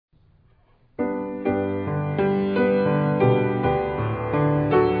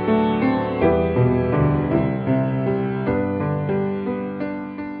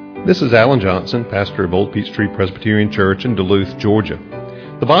This is Alan Johnson, pastor of Old Peachtree Presbyterian Church in Duluth, Georgia.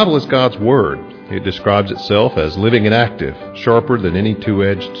 The Bible is God's Word. It describes itself as living and active, sharper than any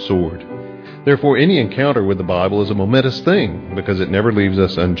two-edged sword. Therefore, any encounter with the Bible is a momentous thing because it never leaves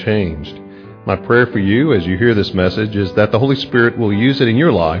us unchanged. My prayer for you as you hear this message is that the Holy Spirit will use it in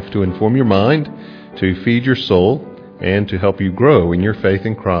your life to inform your mind, to feed your soul, and to help you grow in your faith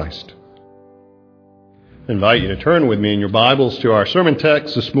in Christ. I invite you to turn with me in your Bibles to our sermon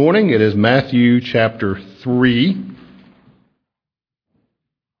text this morning. It is Matthew chapter 3.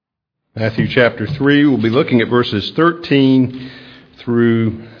 Matthew chapter 3, we'll be looking at verses 13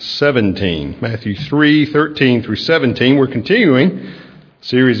 through 17. Matthew 3, 13 through 17. We're continuing a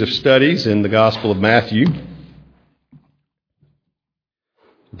series of studies in the Gospel of Matthew.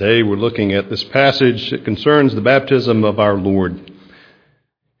 Today we're looking at this passage that concerns the baptism of our Lord.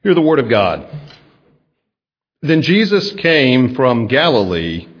 Hear the Word of God. Then Jesus came from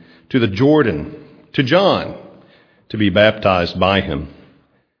Galilee to the Jordan, to John, to be baptized by him.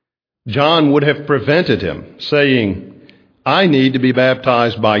 John would have prevented him, saying, I need to be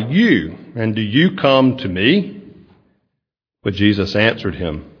baptized by you, and do you come to me? But Jesus answered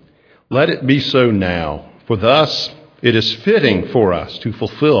him, Let it be so now, for thus it is fitting for us to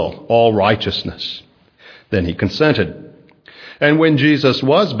fulfill all righteousness. Then he consented. And when Jesus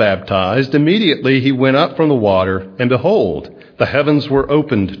was baptized, immediately he went up from the water, and behold, the heavens were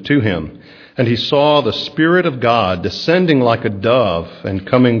opened to him, and he saw the Spirit of God descending like a dove and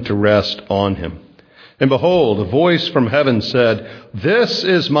coming to rest on him. And behold, a voice from heaven said, This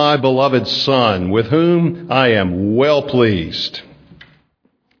is my beloved Son, with whom I am well pleased.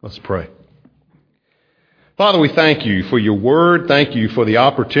 Let's pray. Father, we thank you for your word. Thank you for the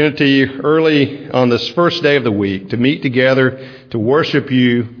opportunity early on this first day of the week to meet together, to worship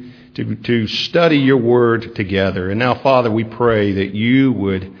you, to study your word together. And now, Father, we pray that you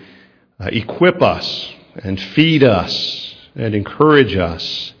would equip us and feed us and encourage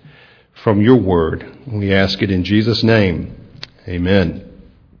us from your word. We ask it in Jesus' name. Amen.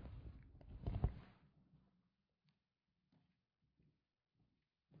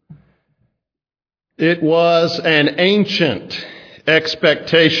 It was an ancient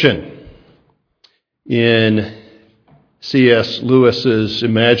expectation in C.S. Lewis's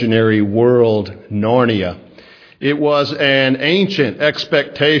imaginary world, Narnia. It was an ancient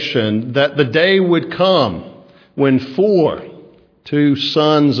expectation that the day would come when two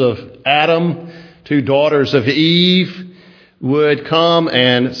sons of Adam, two daughters of Eve, would come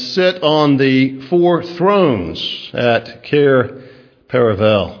and sit on the four thrones at Cair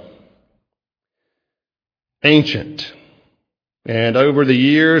Paravel. Ancient. And over the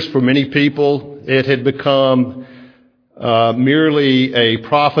years, for many people, it had become merely a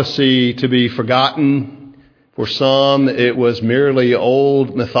prophecy to be forgotten. For some, it was merely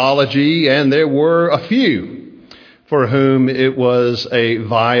old mythology, and there were a few for whom it was a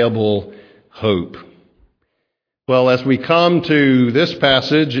viable hope. Well, as we come to this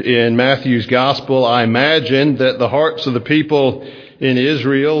passage in Matthew's Gospel, I imagine that the hearts of the people in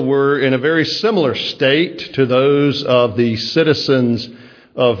Israel were in a very similar state to those of the citizens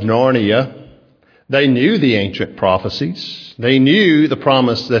of Narnia. They knew the ancient prophecies. They knew the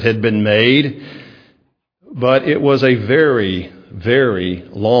promise that had been made, but it was a very, very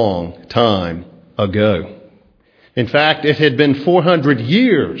long time ago. In fact, it had been 400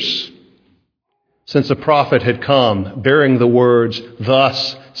 years since a prophet had come bearing the words,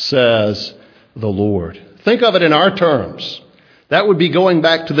 Thus says the Lord. Think of it in our terms. That would be going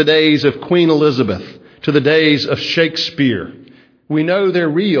back to the days of Queen Elizabeth, to the days of Shakespeare. We know they're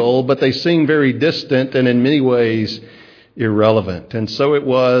real, but they seem very distant and in many ways irrelevant. And so it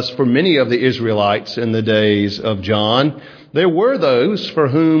was for many of the Israelites in the days of John. There were those for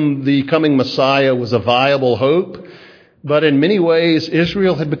whom the coming Messiah was a viable hope, but in many ways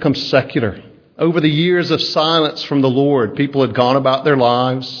Israel had become secular. Over the years of silence from the Lord, people had gone about their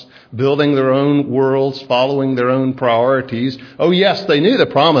lives, building their own worlds, following their own priorities. Oh yes, they knew the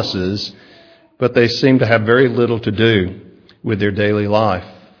promises, but they seemed to have very little to do with their daily life.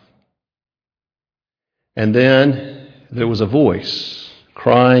 And then there was a voice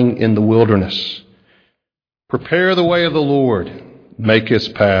crying in the wilderness, Prepare the way of the Lord, make his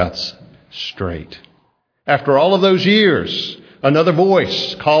paths straight. After all of those years, another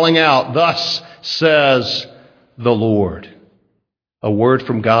voice calling out, Thus says the Lord. A word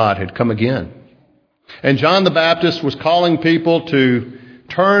from God had come again. And John the Baptist was calling people to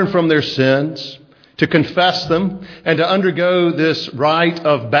turn from their sins, to confess them, and to undergo this rite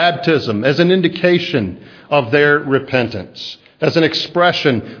of baptism as an indication of their repentance, as an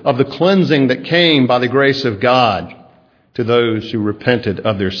expression of the cleansing that came by the grace of God, to those who repented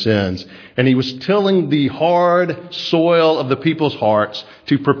of their sins. And he was tilling the hard soil of the people's hearts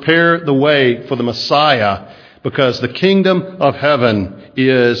to prepare the way for the Messiah, because the kingdom of heaven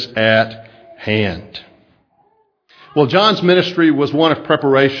is at hand. Well, John's ministry was one of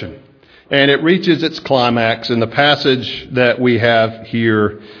preparation, and it reaches its climax in the passage that we have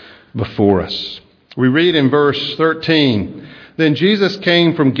here before us. We read in verse 13, "Then Jesus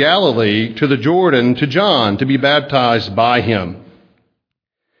came from Galilee to the Jordan to John to be baptized by him."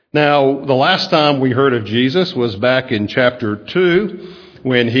 Now, the last time we heard of Jesus was back in chapter 2,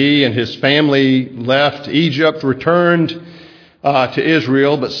 when he and his family left Egypt, returned to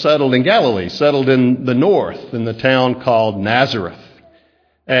Israel, but settled in Galilee, settled in the north, in the town called Nazareth.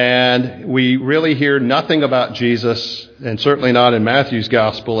 And we really hear nothing about Jesus, and certainly not in Matthew's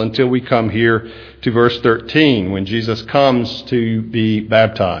gospel, until we come here to verse 13, when Jesus comes to be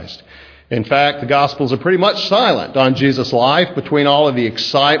baptized. In fact, the Gospels are pretty much silent on Jesus' life between all of the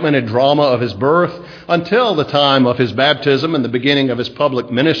excitement and drama of his birth until the time of his baptism and the beginning of his public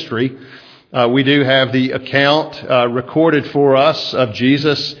ministry. We do have the account recorded for us of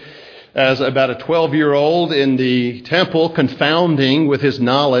Jesus as about a 12-year-old in the temple, confounding with his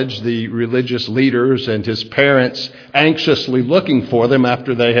knowledge the religious leaders and his parents, anxiously looking for them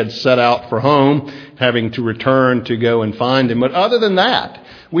after they had set out for home, having to return to go and find him. But other than that,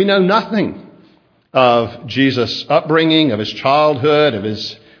 we know nothing of Jesus' upbringing, of his childhood, of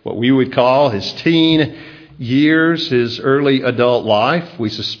his, what we would call his teen years, his early adult life. We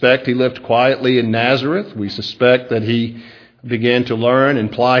suspect he lived quietly in Nazareth. We suspect that he began to learn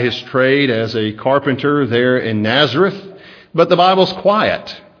and ply his trade as a carpenter there in Nazareth. But the Bible's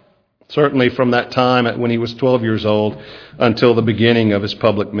quiet, certainly from that time when he was 12 years old until the beginning of his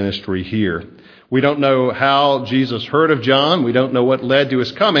public ministry here. We don't know how Jesus heard of John. We don't know what led to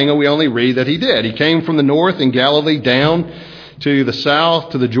his coming, and we only read that he did. He came from the north in Galilee down to the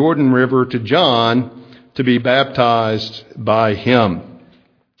south to the Jordan River to John to be baptized by him.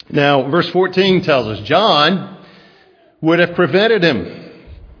 Now, verse 14 tells us John would have prevented him.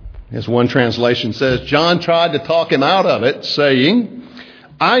 As one translation says, John tried to talk him out of it, saying,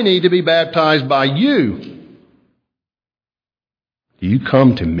 "I need to be baptized by you. Do you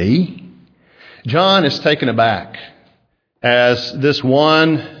come to me?" John is taken aback as this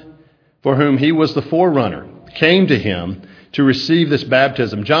one for whom he was the forerunner came to him to receive this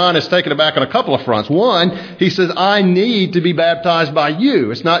baptism. John is taken aback on a couple of fronts. One, he says, "I need to be baptized by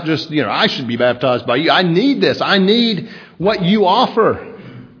you." It's not just, I should be baptized by you. I need this. I need what you offer.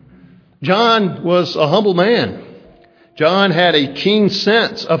 John was a humble man. John had a keen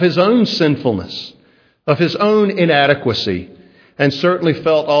sense of his own sinfulness, of his own inadequacy, and certainly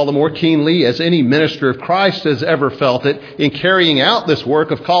felt all the more keenly, as any minister of Christ has ever felt it, in carrying out this work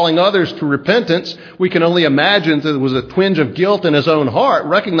of calling others to repentance. We can only imagine that there was a twinge of guilt in his own heart,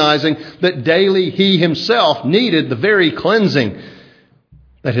 recognizing that daily he himself needed the very cleansing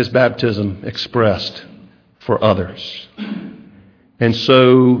that his baptism expressed for others. And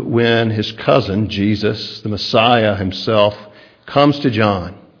so when his cousin, Jesus, the Messiah himself, comes to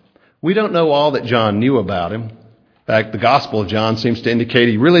John, we don't know all that John knew about him. In fact, the Gospel of John seems to indicate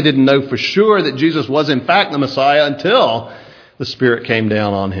he really didn't know for sure that Jesus was in fact the Messiah until the Spirit came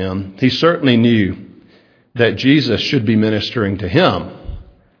down on him. He certainly knew that Jesus should be ministering to him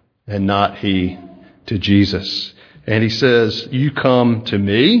and not he to Jesus. And he says, "You come to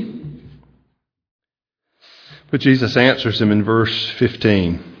me?" But Jesus answers him in verse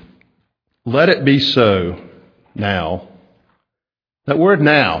 15. "Let it be so now." That word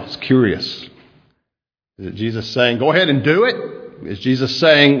 "now" is curious. Is Jesus saying, go ahead and do it? Is Jesus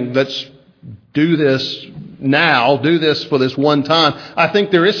saying, let's do this now, do this for this one time? I think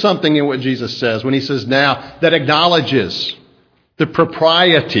there is something in what Jesus says when he says now that acknowledges the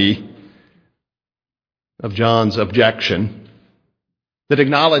propriety of John's objection, that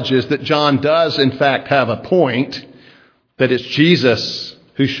acknowledges that John does in fact have a point, that it's Jesus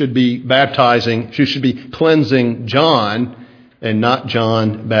who should be baptizing, who should be cleansing John, and not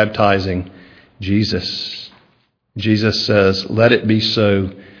John baptizing Jesus. Jesus says, "Let it be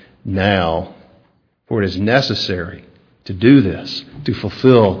so now, for it is necessary to do this, to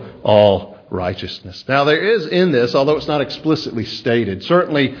fulfill all righteousness." Now there is in this, although it's not explicitly stated,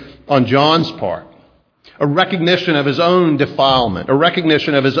 certainly on John's part, a recognition of his own defilement, a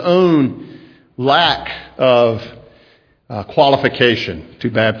recognition of his own lack of qualification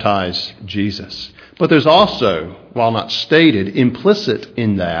to baptize Jesus. But there's also, while not stated, implicit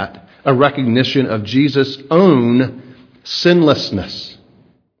in that, a recognition of Jesus' own sinlessness.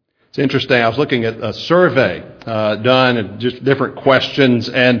 It's interesting. I was looking at a survey done, just different questions,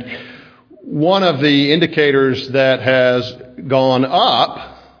 and one of the indicators that has gone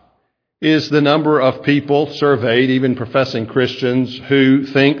up is the number of people surveyed, even professing Christians, who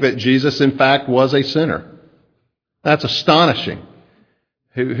think that Jesus, in fact, was a sinner. That's astonishing.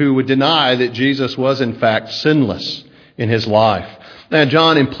 Who would deny that Jesus was, in fact, sinless in his life. Now,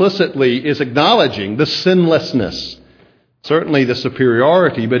 John implicitly is acknowledging the sinlessness, certainly the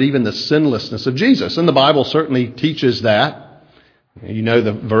superiority, but even the sinlessness of Jesus. And the Bible certainly teaches that. You know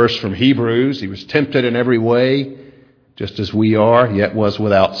the verse from Hebrews, he was tempted in every way, just as we are, yet was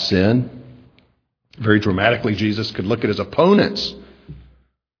without sin. Very dramatically, Jesus could look at his opponents,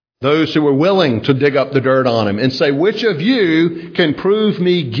 those who were willing to dig up the dirt on him, and say, which of you can prove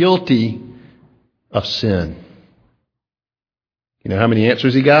me guilty of sin? You know how many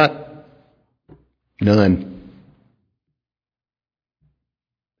answers he got? None.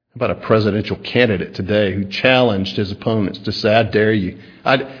 How about a presidential candidate today who challenged his opponents to say, I dare you,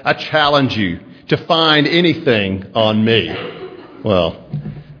 I challenge you to find anything on me? Well,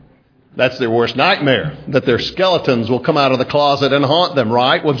 that's their worst nightmare, that their skeletons will come out of the closet and haunt them,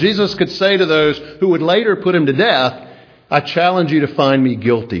 right? Well, Jesus could say to those who would later put him to death, I challenge you to find me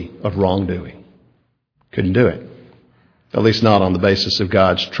guilty of wrongdoing. Couldn't do it. At least not on the basis of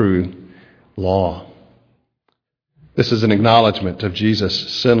God's true law. This is an acknowledgement of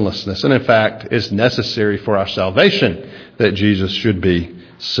Jesus' sinlessness, and in fact is necessary for our salvation that Jesus should be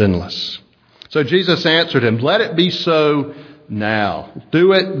sinless. So Jesus answered him, let it be so now.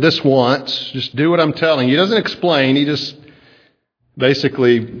 Do it this once. Just do what I'm telling you. He doesn't explain. He just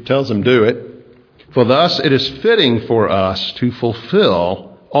basically tells him do it. For thus it is fitting for us to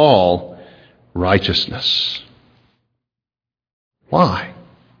fulfill all righteousness. Why?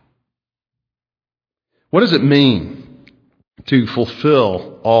 What does it mean to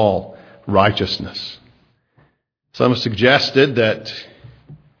fulfill all righteousness? Some have suggested that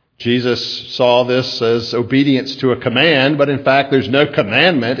Jesus saw this as obedience to a command, but in fact there's no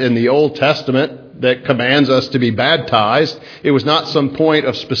commandment in the Old Testament that commands us to be baptized. It was not some point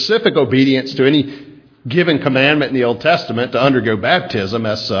of specific obedience to any given commandment in the Old Testament to undergo baptism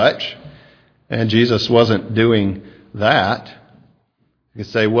as such. And Jesus wasn't doing that. You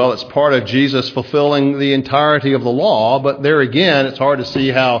could say, well, it's part of Jesus fulfilling the entirety of the law, but there again, it's hard to see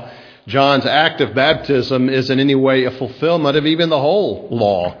how John's act of baptism is in any way a fulfillment of even the whole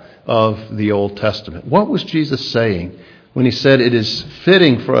law of the Old Testament. What was Jesus saying when he said it is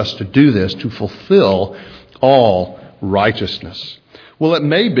fitting for us to do this, to fulfill all righteousness? Well, it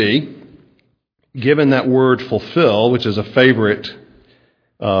may be, given that word fulfill, which is a favorite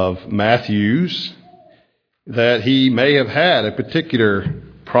of Matthew's, that he may have had a particular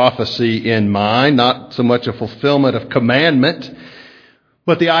prophecy in mind, not so much a fulfillment of commandment,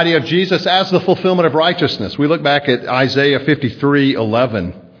 but the idea of Jesus as the fulfillment of righteousness. We look back at Isaiah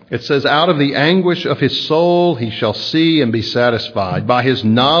 53:11. It says, out of the anguish of his soul he shall see and be satisfied. By his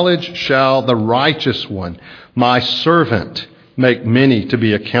knowledge shall the righteous one, my servant, make many to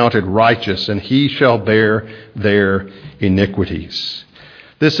be accounted righteous, and he shall bear their iniquities.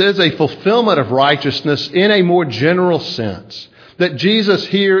 This is a fulfillment of righteousness in a more general sense. That Jesus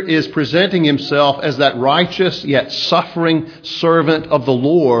here is presenting himself as that righteous yet suffering servant of the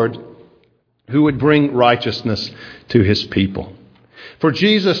Lord who would bring righteousness to his people. For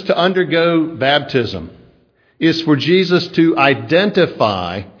Jesus to undergo baptism is for Jesus to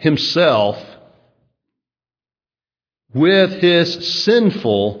identify himself with his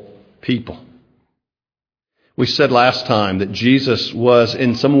sinful people. We said last time that Jesus was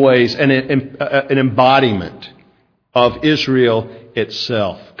in some ways an embodiment of Israel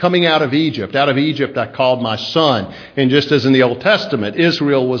itself. Coming out of Egypt I called my son. And just as in the Old Testament,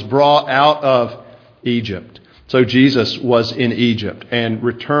 Israel was brought out of Egypt. So Jesus was in Egypt and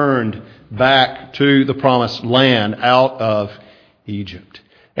returned back to the promised land out of Egypt.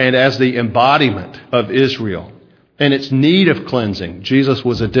 And as the embodiment of Israel and its need of cleansing, Jesus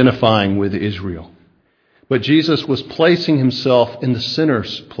was identifying with Israel. But Jesus was placing himself in the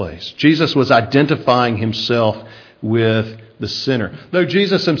sinner's place. Jesus was identifying himself with the sinner. Though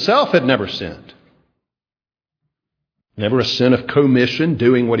Jesus himself had never sinned. Never a sin of commission,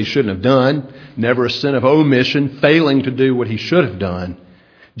 doing what he shouldn't have done. Never a sin of omission, failing to do what he should have done.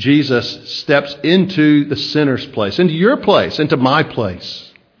 Jesus steps into the sinner's place, into your place, into my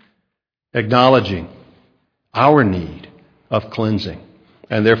place, acknowledging our need of cleansing,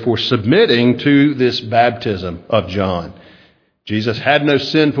 and therefore submitting to this baptism of John. Jesus had no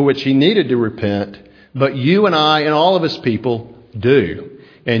sin for which he needed to repent, but you and I and all of his people do.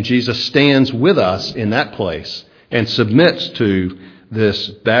 And Jesus stands with us in that place and submits to this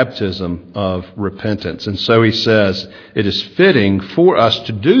baptism of repentance. And so he says, it is fitting for us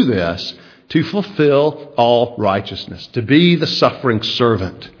to do this to fulfill all righteousness, to be the suffering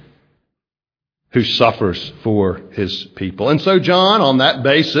servant who suffers for his people. And so John, on that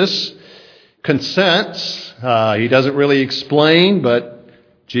basis, consents. He doesn't really explain, but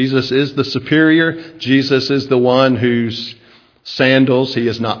Jesus is the superior. Jesus is the one whose sandals he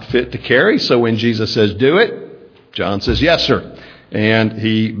is not fit to carry. So when Jesus says, do it, John says, yes, sir. And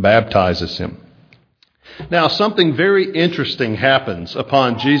he baptizes him. Now, something very interesting happens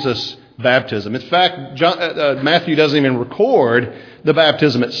upon Jesus' baptism. In fact, Matthew doesn't even record the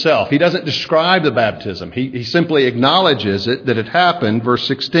baptism itself. He doesn't describe the baptism. He simply acknowledges that it happened, verse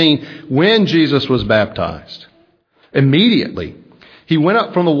 16, when Jesus was baptized. Immediately, he went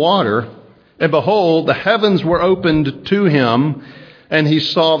up from the water, and behold, the heavens were opened to him, and he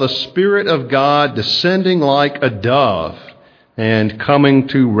saw the Spirit of God descending like a dove and coming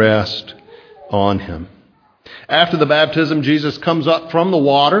to rest on him. After the baptism, Jesus comes up from the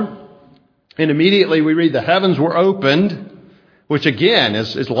water, and immediately we read the heavens were opened, which again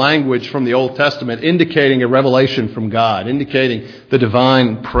is language from the Old Testament indicating a revelation from God, indicating the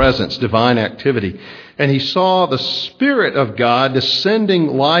divine presence, divine activity. And he saw the Spirit of God descending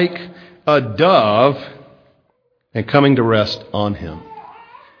like a dove and coming to rest on him.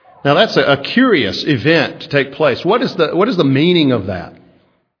 Now that's a curious event to take place. What is the meaning of that?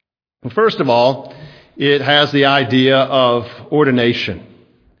 Well, first of all, it has the idea of ordination.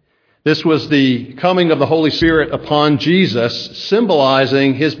 This was the coming of the Holy Spirit upon Jesus,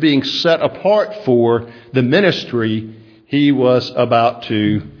 symbolizing his being set apart for the ministry he was about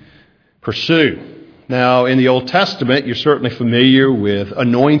to pursue. Now, in the Old Testament, you're certainly familiar with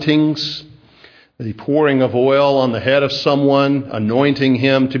anointings, the pouring of oil on the head of someone, anointing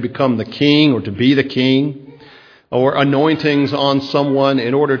him to become the king or to be the king, or anointings on someone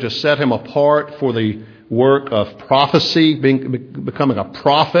in order to set him apart for the work of prophecy, becoming a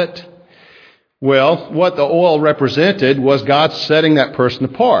prophet. Well, what the oil represented was God setting that person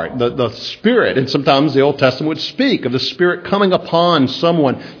apart, the Spirit. And sometimes the Old Testament would speak of the Spirit coming upon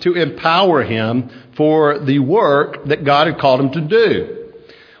someone to empower him for the work that God had called him to do.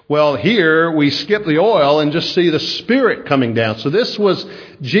 Well, here we skip the oil and just see the Spirit coming down. So this was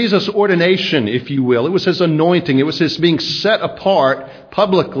Jesus' ordination, if you will. It was his anointing. It was his being set apart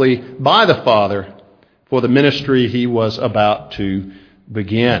publicly by the Father for the ministry he was about to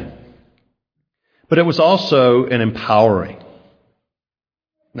begin. But it was also an empowering.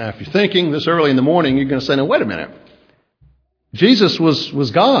 Now, if you're thinking this early in the morning, you're going to say, now, wait a minute. Jesus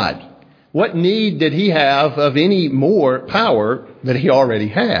was God. What need did he have of any more power that he already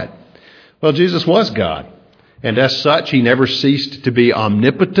had? Well, Jesus was God. And as such, he never ceased to be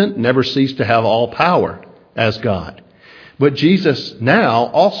omnipotent, never ceased to have all power as God. But Jesus now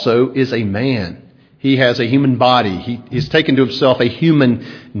also is a man. He has a human body. He's taken to himself a human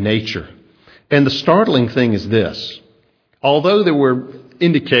nature. And the startling thing is this. Although there were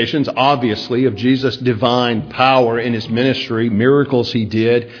indications, obviously, of Jesus' divine power in his ministry, miracles he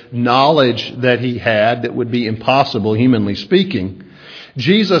did, knowledge that he had that would be impossible, humanly speaking,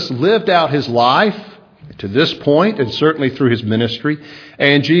 Jesus lived out his life to this point, and certainly through his ministry,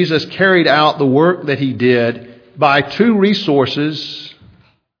 and Jesus carried out the work that he did by two resources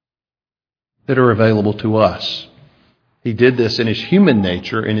that are available to us. He did this in his human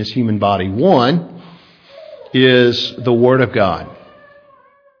nature, in his human body. One is the Word of God.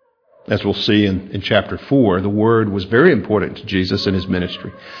 As we'll see in chapter 4, the Word was very important to Jesus in his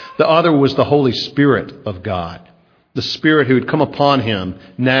ministry. The other was the Holy Spirit of God. The Spirit who had come upon him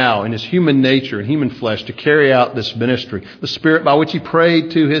now in his human nature and human flesh to carry out this ministry. The Spirit by which he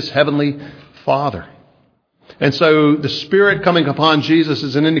prayed to his heavenly Father. And so the Spirit coming upon Jesus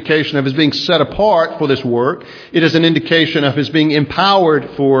is an indication of his being set apart for this work. It is an indication of his being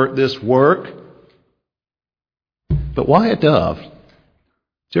empowered for this work. But why a dove?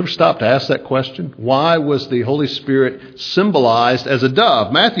 Did you ever stop to ask that question? Why was the Holy Spirit symbolized as a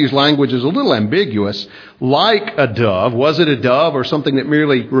dove? Matthew's language is a little ambiguous. Like a dove. Was it a dove or something that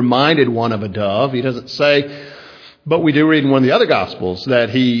merely reminded one of a dove? He doesn't say. But we do read in one of the other Gospels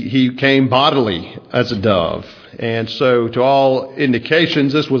that he came bodily as a dove. And so to all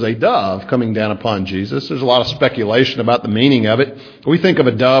indications, this was a dove coming down upon Jesus. There's a lot of speculation about the meaning of it. We think of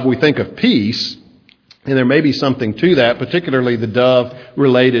a dove, we think of peace. And there may be something to that, particularly the dove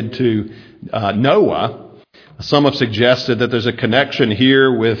related to Noah. Some have suggested that there's a connection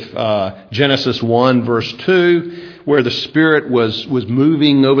here with Genesis 1, verse 2, where the Spirit was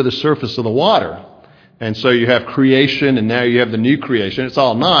moving over the surface of the water. And so you have creation, and now you have the new creation. It's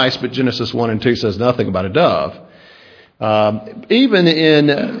all nice, but Genesis 1 and 2 says nothing about a dove. Even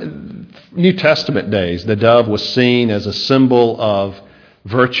in New Testament days, the dove was seen as a symbol of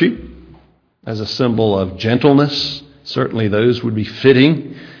virtue. as a symbol of gentleness. Certainly those would be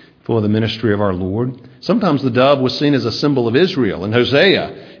fitting for the ministry of our Lord. Sometimes the dove was seen as a symbol of Israel. In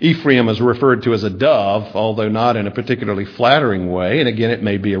Hosea, Ephraim is referred to as a dove, although not in a particularly flattering way. And again, it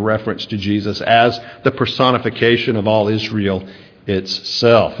may be a reference to Jesus as the personification of all Israel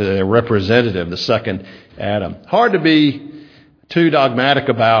itself, a representative, the second Adam. Hard to be too dogmatic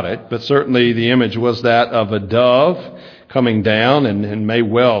about it, but certainly the image was that of a dove coming down, and may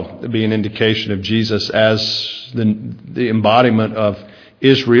well be an indication of Jesus as the embodiment of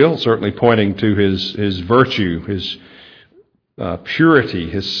Israel, certainly pointing to his virtue, his purity,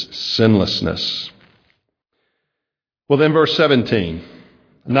 his sinlessness. Well, then verse 17.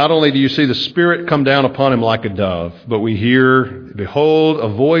 Not only do you see the Spirit come down upon him like a dove, but we hear, behold, a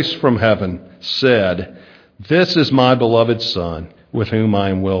voice from heaven said, "This is my beloved Son, with whom I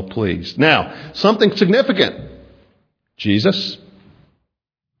am well pleased." Now, something significant. Jesus,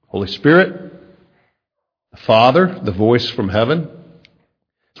 Holy Spirit, the Father, the voice from heaven.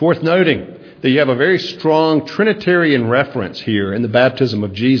 It's worth noting that you have a very strong Trinitarian reference here in the baptism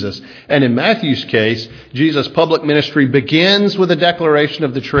of Jesus. And in Matthew's case, Jesus' public ministry begins with a declaration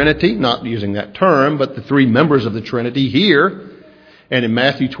of the Trinity, not using that term, but the three members of the Trinity here. And in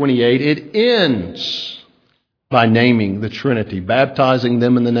Matthew 28, it ends by naming the Trinity, baptizing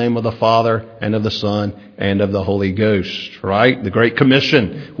them in the name of the Father and of the Son and of the Holy Ghost, right? The Great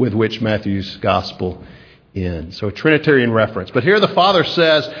Commission with which Matthew's Gospel ends. So a Trinitarian reference. But here the Father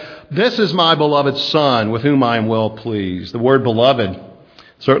says, "This is my beloved Son, with whom I am well pleased." The word beloved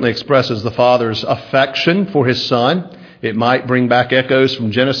certainly expresses the Father's affection for his Son. It might bring back echoes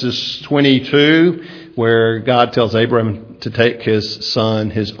from Genesis 22, where God tells Abraham to take his son,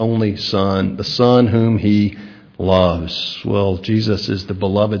 his only son, the Son whom he loves. Well, Jesus is the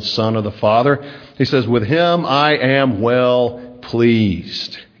beloved Son of the Father. He says, "With him I am well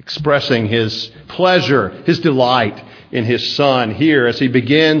pleased," expressing his pleasure, his delight in his Son here as he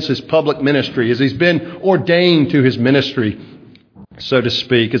begins his public ministry, as he's been ordained to his ministry, so to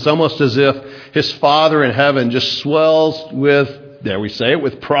speak. It's almost as if his Father in heaven just swells with, there we say it,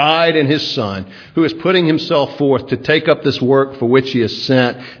 with pride in his Son, who is putting himself forth to take up this work for which he is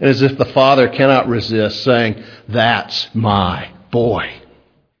sent, and as if the Father cannot resist, saying, "That's my boy,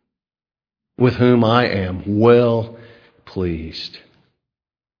 with whom I am well pleased."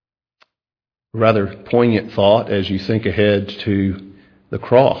 Rather poignant thought as you think ahead to the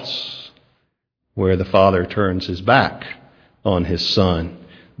cross, where the Father turns his back on his Son,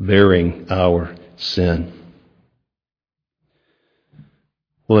 bearing our sin.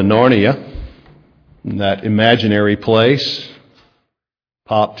 Well, in Narnia, in that imaginary place,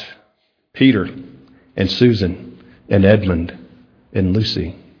 popped Peter and Susan and Edmund and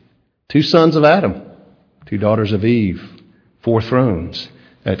Lucy, two sons of Adam, two daughters of Eve, four thrones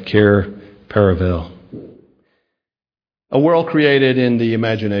at Cair Paravel. A world created in the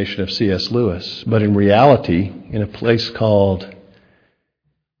imagination of C.S. Lewis, but in reality, in a place called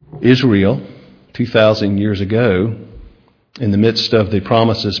Israel 2,000 years ago, in the midst of the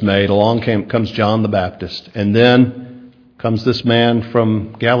promises made, along comes John the Baptist, and then comes this man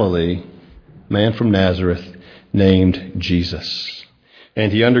from Galilee, man from Nazareth, named Jesus.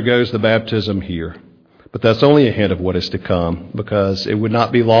 And he undergoes the baptism here. But that's only a hint of what is to come, because it would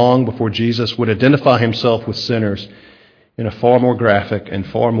not be long before Jesus would identify himself with sinners in a far more graphic and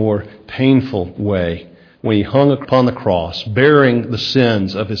far more painful way when he hung upon the cross, bearing the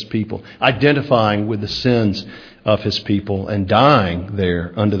sins of his people, identifying with the sins of his people, and dying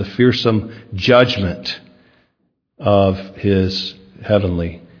there under the fearsome judgment of his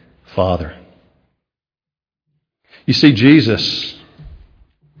heavenly Father. You see, Jesus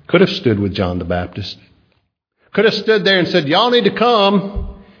could have stood with John the Baptist, could have stood there and said, "Y'all need to come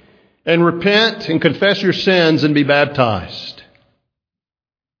and repent and confess your sins and be baptized."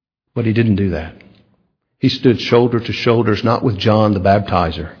 But he didn't do that. He stood shoulder to shoulders, not with John the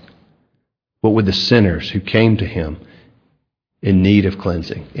Baptizer, but with the sinners who came to him in need of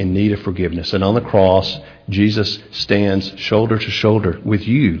cleansing, in need of forgiveness. And on the cross, Jesus stands shoulder to shoulder with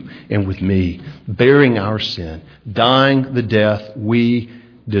you and with me, bearing our sin, dying the death we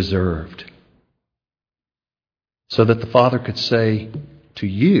deserved, so that the Father could say to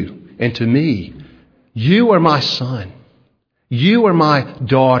you and to me, "You are my son. You are my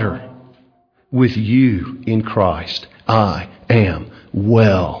daughter. With you in Christ, I am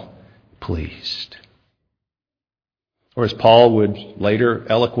well pleased." Or as Paul would later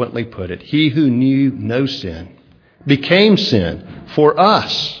eloquently put it, "He who knew no sin became sin for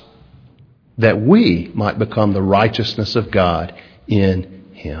us, that we might become the righteousness of God in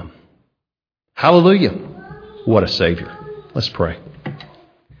him." Hallelujah. What a Savior. Let's pray.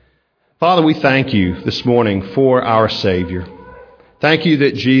 Father, we thank you this morning for our Savior. Thank you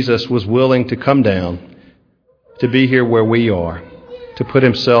that Jesus was willing to come down, to be here where we are, to put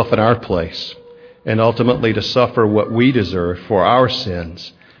himself in our place, and ultimately to suffer what we deserve for our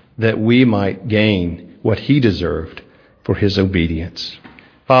sins, that we might gain what he deserved for his obedience.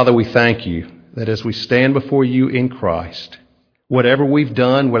 Father, we thank you that as we stand before you in Christ, whatever we've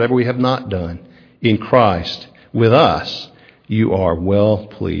done, whatever we have not done, in Christ, with us, you are well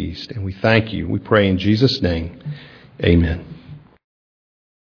pleased. And we thank you. We pray in Jesus' name. Amen.